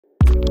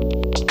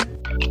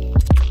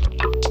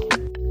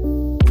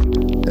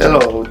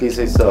this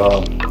is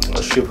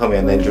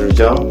Shoeperman and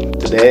Jurjong.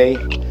 Today,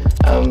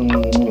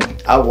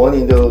 I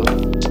wanted to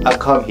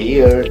come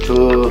here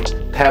to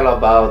tell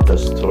about the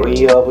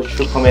story of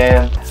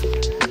Shoeperman.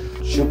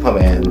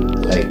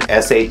 Shoeperman, like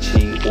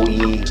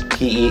Shoeperman,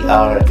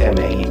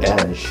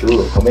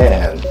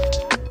 Shoeperman.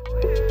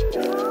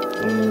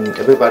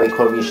 Everybody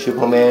call me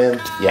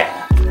Shoeperman.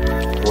 Yeah.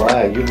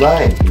 Right, you're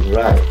right, you're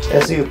right.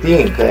 As you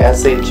think,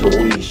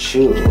 SHOE,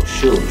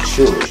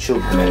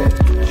 Shoeperman,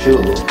 shoe.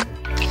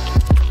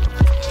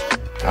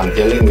 I'm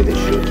dealing with the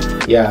shoe.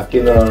 Yeah,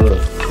 been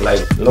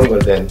like longer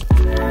than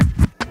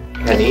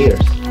 10 years.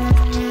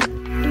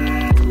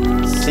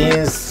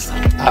 Since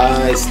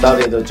I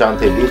started the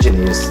Xante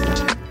business,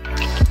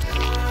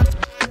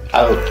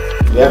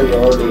 very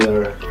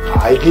earlier,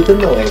 I didn't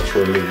know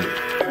actually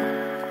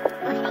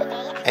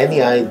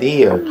any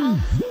idea.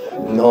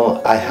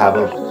 No, I have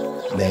a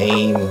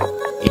name,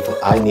 if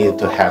I need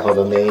to have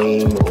a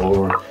name,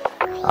 or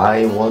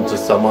I want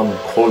someone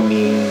call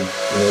me,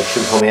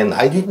 Shoeperman.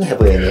 I didn't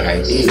have any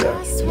idea,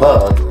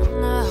 but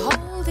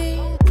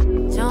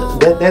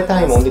that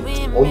time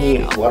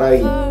only what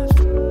I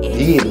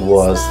did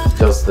was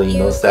just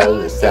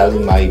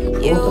selling my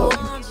product,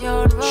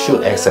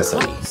 shoe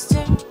accessories,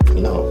 of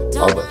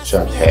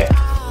Xante.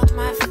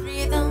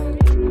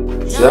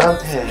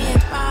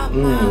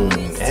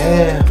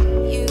 And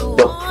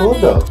the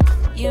product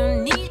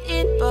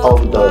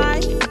of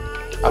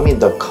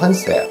the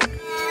concept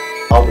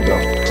of the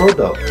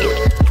product,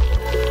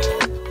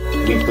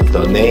 we put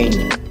the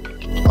name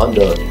on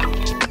the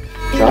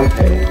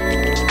Xante,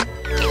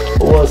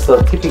 was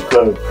a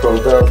typical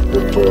product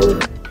for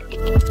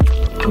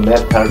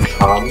metal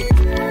charm,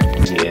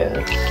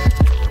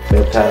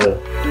 metal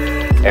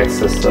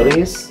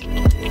accessories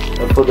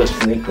for the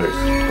sneakers,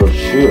 for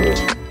shoes.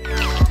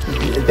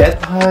 At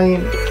that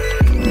time,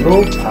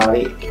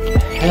 nobody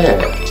had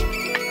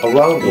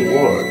around the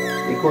world,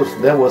 because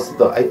that was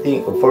the, I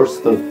think,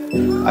 first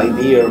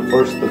idea,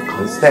 first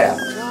concept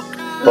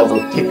of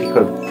a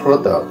typical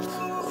product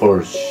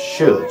for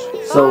shoes.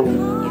 So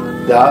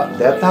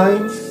that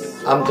time,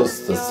 I'm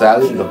just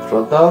selling the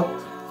product,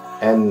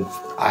 and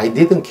I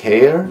didn't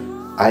care.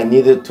 I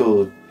needed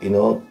to,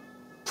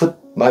 put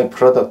my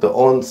product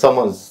on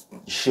someone's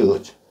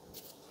shoes,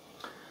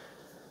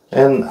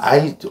 and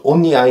I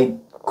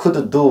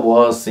could do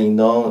was,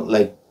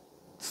 like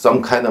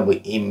some kind of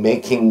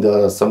making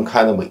some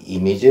kind of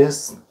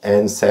images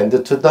and send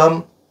it to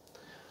them,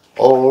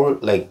 or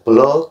like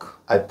blog.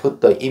 I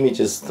put the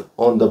images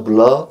on the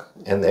blog,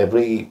 and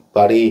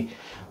everybody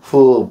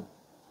who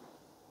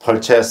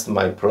purchased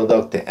my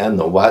product and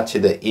watch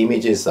the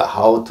images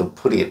how to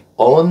put it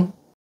on.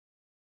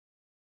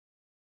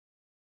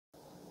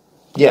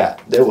 Yeah,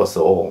 that was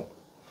all.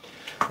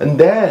 And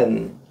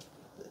then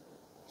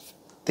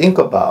think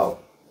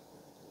about,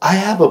 I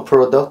have a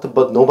product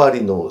but nobody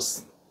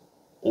knows.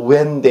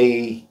 When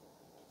they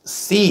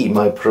see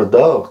my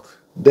product,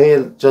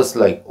 they're just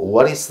like,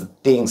 what is the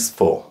things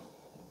for?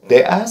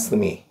 They ask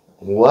me,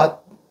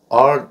 what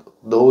are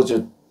those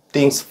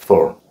things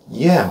for?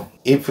 Yeah,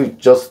 if you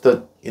just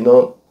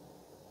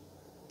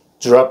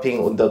dropping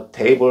on the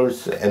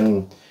tables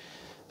and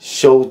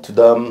show to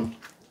them,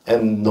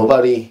 and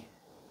nobody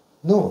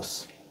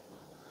knows,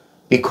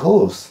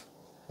 because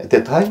at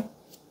the time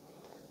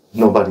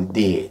nobody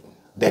did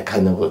that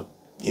kind of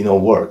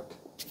work,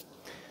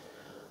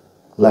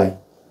 like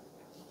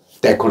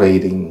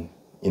decorating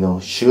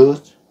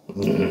shoes.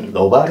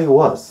 Nobody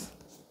was.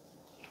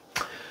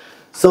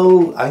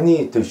 So I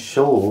need to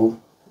show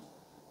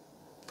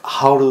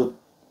how to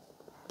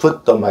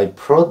put my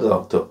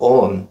product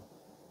on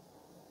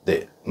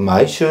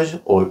my shoes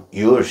or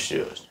your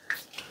shoes.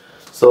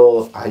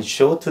 So I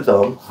showed to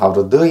them how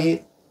to do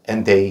it,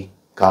 and they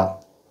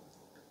got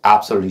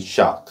absolutely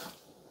shocked.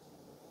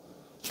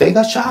 They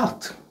got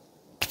shocked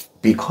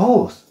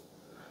because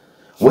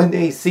when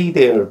they see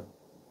their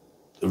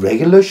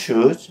regular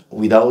shoes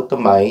without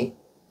my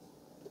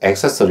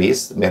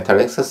accessories,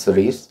 metal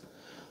accessories,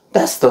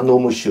 that's the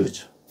normal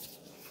shoes.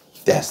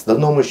 That's the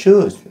normal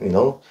shoes,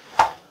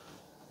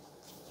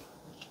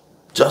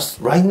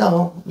 Just right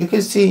now, you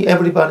can see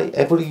everybody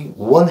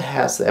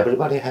has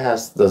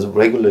the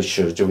regular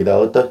shoes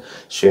without the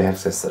shoe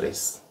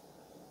accessories,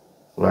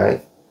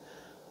 right?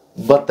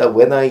 But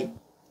when I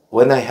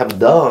have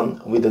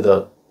done with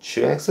the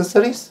shoe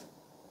accessories,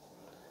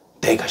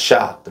 they got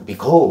shocked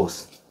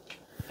because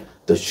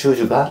the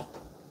shoes got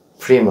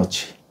pretty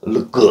much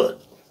look good,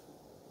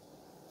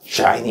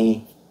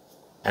 shiny,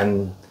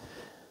 and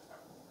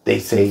they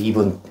say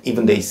even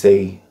they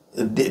say,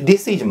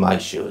 this is my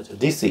shoes.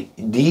 This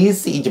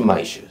is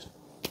my shoes.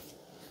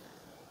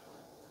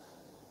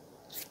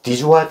 Did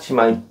you watch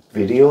my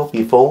video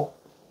before?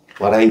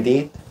 What I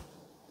did?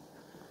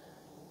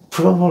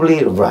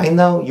 Probably right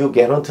now you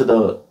get onto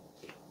the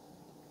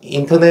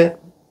internet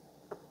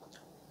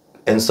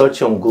and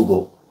search on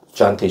Google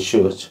Xante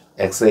shoes,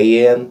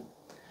 Xanteshoes,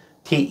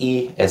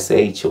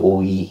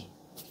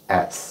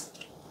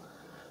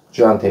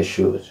 Xante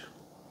shoes,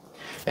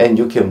 and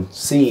you can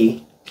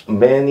see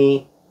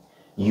many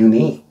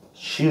unique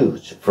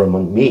shoes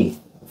from me,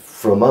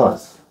 from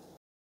us.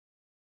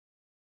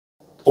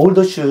 All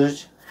the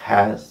shoes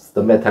has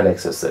the metal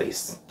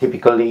accessories,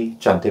 typically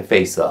Xante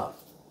Faceup,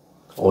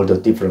 all the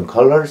different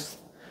colors,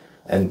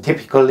 and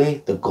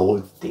typically the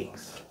gold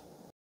things.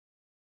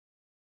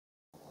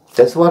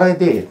 That's what I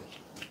did.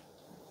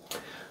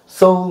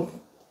 So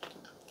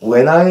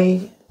when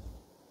I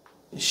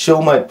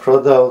show my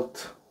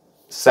product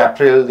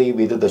separately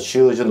with the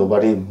shoes,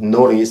 nobody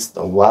noticed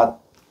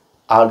what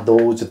are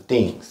those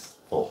things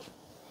for.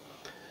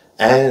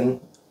 And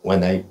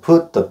when I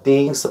put the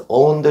things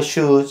on the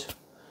shoes,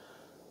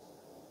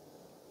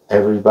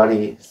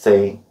 everybody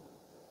say,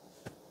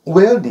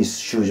 where these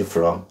shoes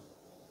from?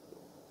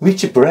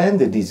 Which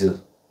brand these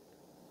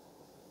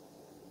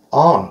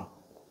are?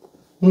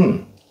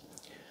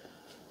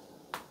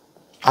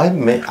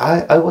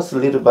 I was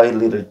little by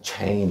little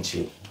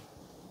changing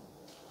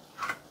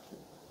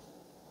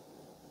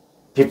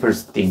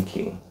people's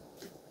thinking.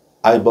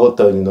 I bought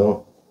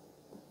the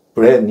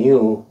brand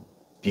new,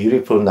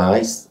 beautiful,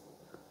 nice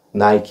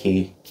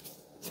Nike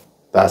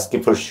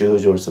basketball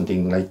shoes or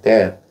something like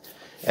that,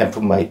 and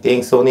put my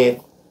things on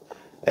it,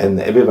 and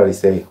everybody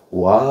say,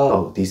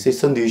 wow, this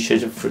is a new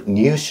shoes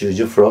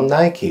from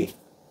Nike.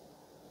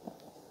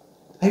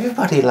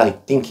 Everybody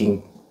like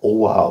thinking, oh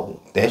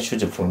wow, that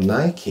shoes from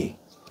Nike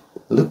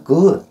look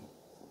good.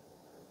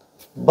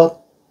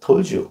 But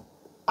told you,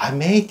 I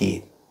made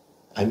it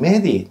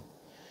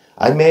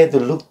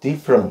look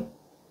different.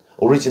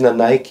 Original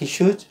Nike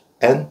shoes,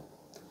 and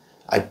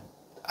I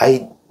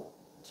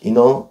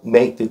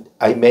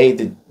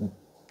made it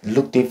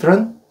look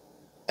different,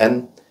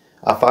 and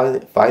I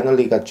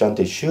finally got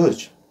Xante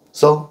shoes.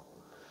 So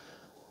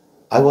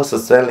I was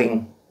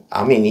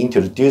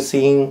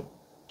introducing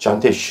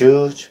Xante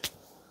shoes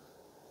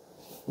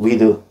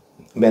with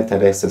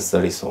metal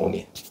accessories on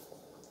it.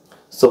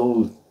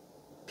 So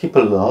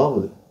people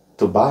love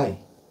to buy.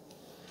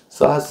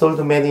 So I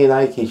sold many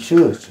Nike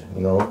shoes.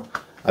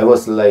 I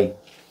was like,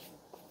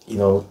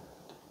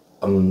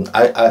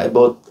 I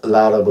bought a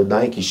lot of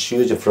Nike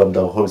shoes from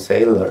the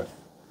wholesaler,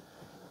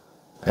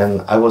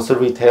 and I was a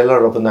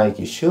retailer of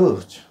Nike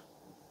shoes,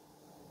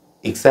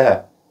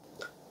 except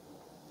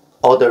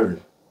other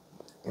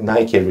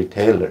Nike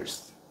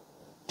retailers,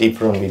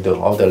 different with the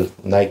other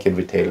Nike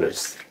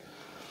retailers.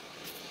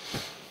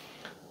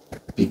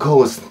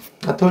 Because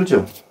I told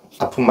you,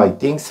 I put my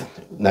things,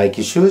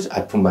 Nike shoes,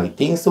 I put my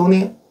things on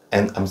it,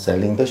 and I'm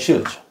selling the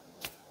shoes.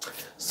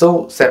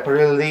 So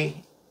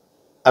separately,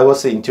 I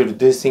was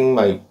introducing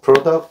my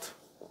product,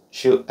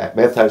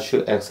 metal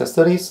shoe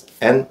accessories,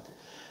 and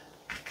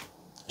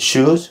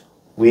shoes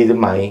with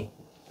my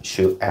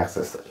shoe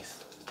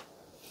accessories.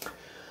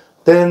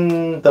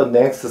 Then the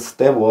next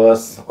step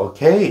was,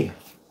 okay,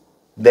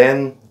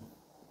 then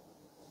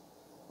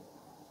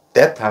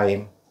that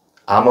time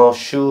I'm a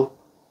shoe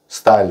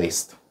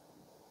stylist.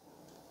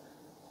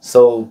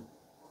 So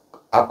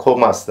I call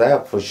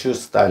myself a shoe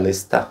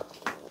stylist.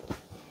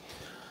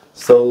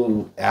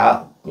 So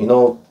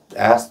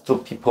as two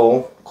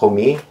people call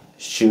me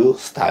shoe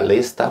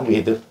stylist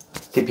with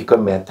typical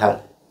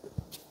metal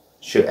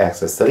shoe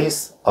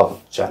accessories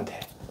of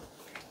Xante.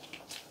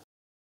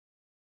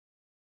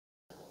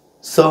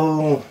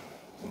 So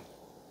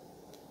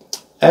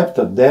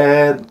after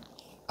that,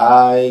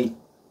 I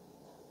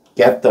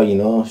get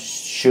the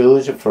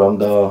shoes from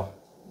the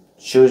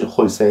shoe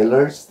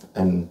wholesalers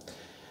and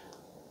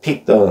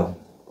pick the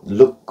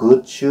look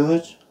good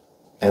shoes,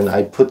 and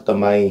I put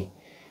my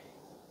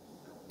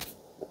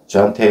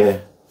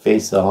Xante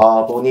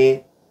Faceup on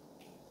it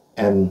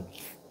and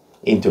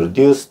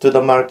introduce to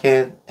the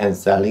market and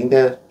selling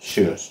the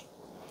shoes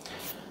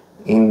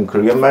in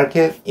Korean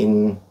market,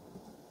 in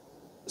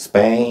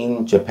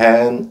Spain,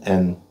 Japan,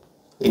 and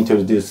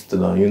introduced to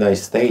the United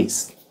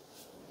States.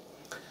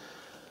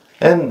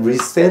 And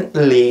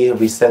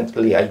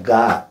recently I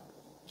got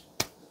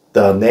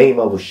the name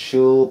of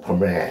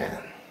Shoeperman.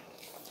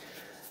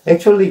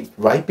 Actually,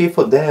 right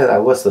before that, I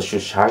was a shoe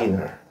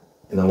shiner.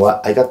 You know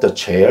what? I got the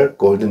chair,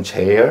 golden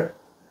chair,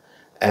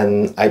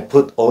 and I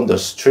put on the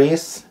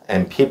streets,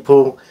 and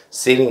people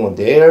sitting on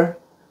there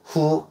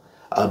who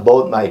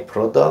bought my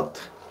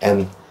product,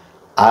 and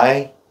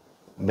I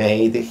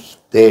made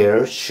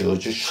their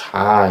shoes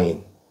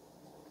shine.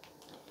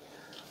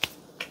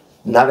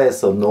 Not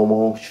as a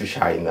normal shoe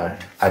shiner.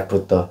 I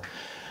put the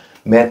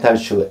metal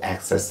shoe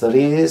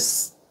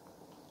accessories,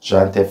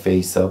 Xante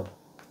Faceup,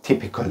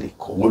 typically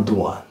gold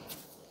one.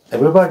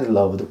 Everybody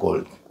loved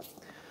gold.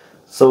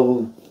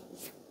 So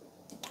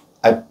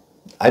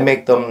I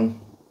make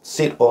them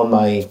sit on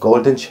my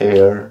golden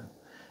chair,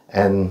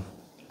 and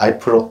I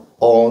put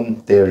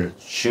on their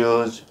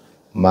shoes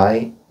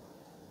my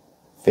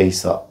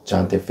Faceup,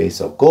 Xante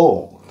Faceup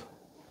gold.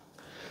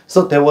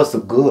 So that was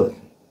good.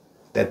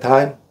 That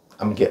time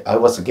I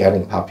was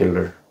getting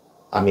popular,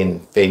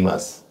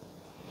 famous.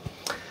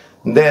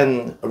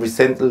 Then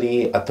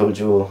recently, I told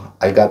you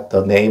I got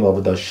the name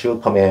of the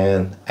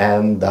Shoeperman,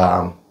 and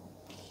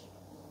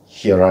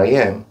here I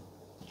am.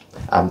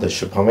 I'm the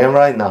Shoeperman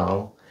right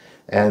now,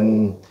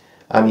 and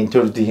I'm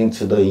introducing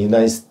to the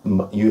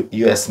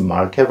US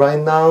market right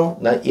now,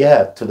 not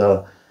yet to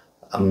the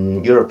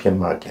European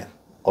market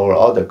or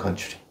other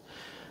country.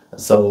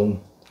 So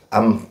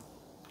I'm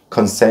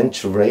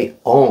concentrate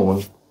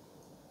on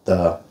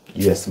the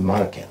US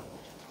market.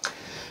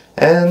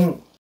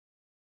 And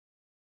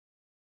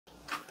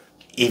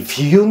if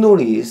you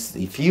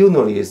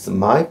notice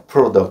my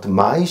product,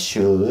 my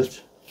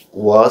shoes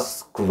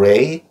was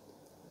great.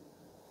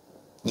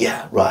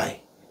 Yeah,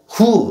 right.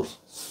 Who's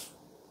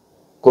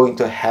going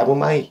to have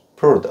my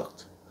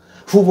product?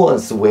 Who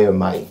wants to wear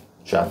my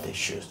Xante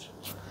shoes?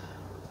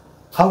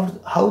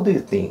 How do you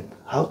think?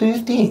 How do you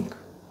think?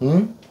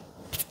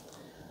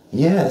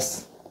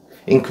 Yes,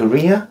 in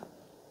Korea,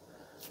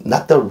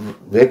 not the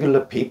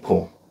regular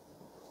people.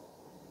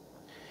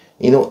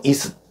 You know,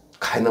 it's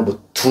kind of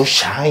too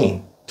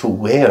shy to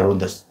wear on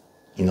the,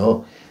 you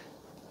know,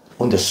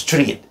 on the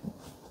street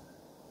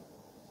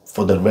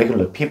for the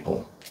regular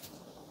people.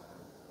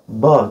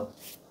 But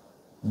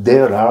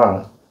there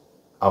are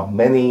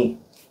many,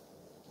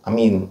 I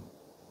mean,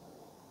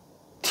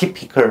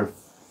 typical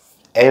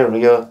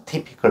area,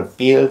 typical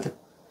field,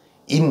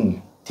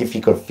 in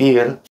typical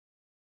field,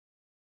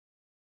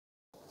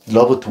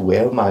 love to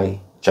wear my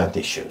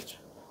Xante shoes.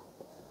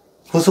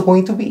 Who's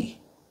going to be?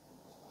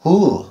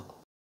 Who?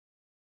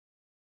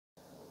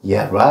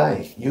 Yeah,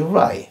 right. You're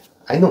right.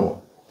 I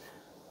know.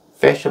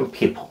 Fashion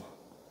people,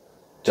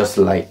 just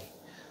like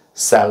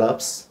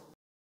celebs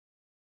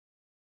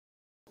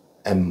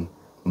and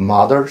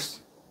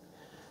models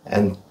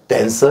and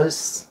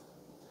dancers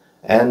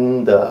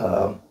and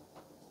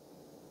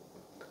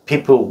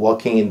people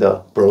working in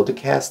the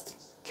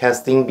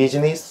casting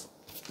business.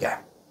 Yeah.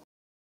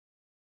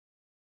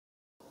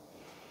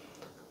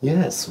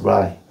 Yes,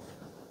 right.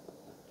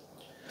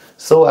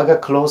 So I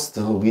got close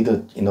to with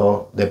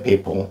the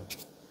people.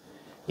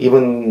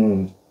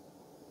 Even,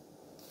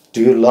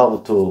 do you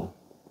love to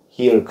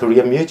hear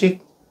Korean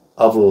music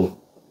of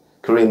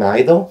Korean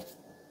idol,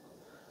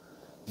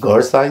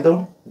 girls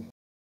idol?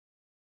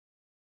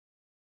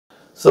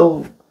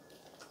 So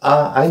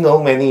I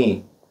know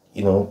many,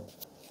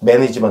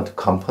 management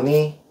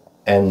company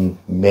and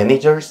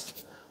managers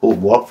who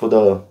work for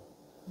the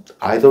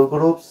idol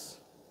groups,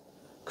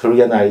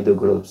 Korean idol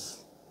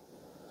groups.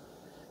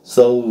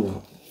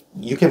 So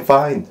you can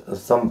find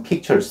some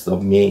pictures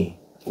of me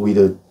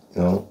with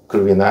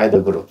Korean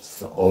idol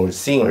groups or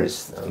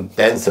singers and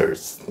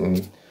dancers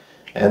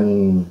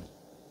and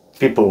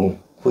people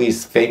who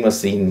is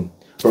famous in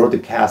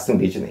broadcasting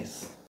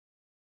business.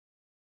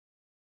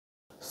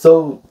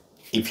 So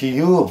if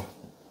you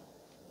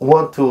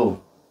want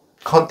to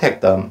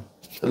contact them,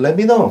 let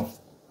me know.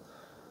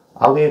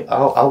 I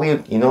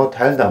will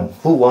tell them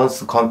who wants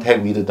to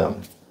contact with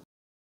them.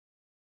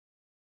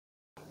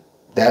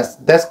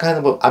 That's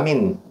kind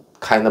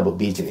of a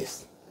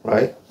business,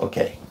 right?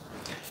 Okay.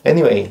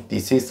 Anyway,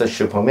 this is the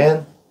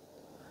Superman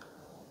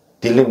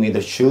dealing with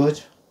the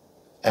shoes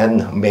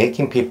and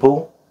making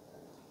people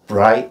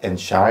bright and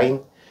shine.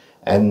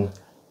 And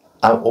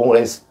I'm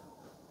always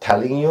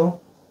telling you,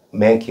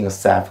 making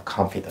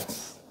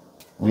self-confidence.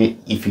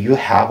 If you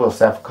have a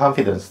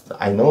self-confidence,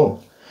 I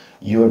know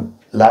your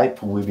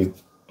life will be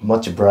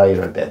much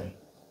brighter then.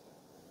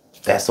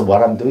 That's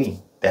what I'm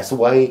doing. That's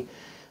why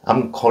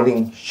I'm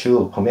calling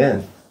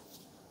Superman.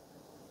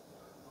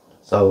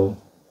 So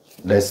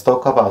let's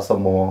talk about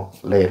some more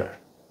later.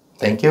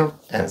 Thank you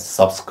and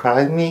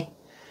subscribe me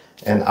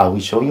and I will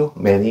show you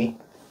many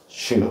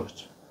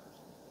shoes.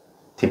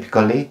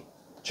 Typically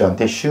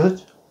Xante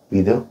shoes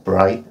with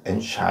bright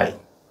and shine.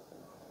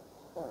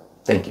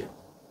 Thank you.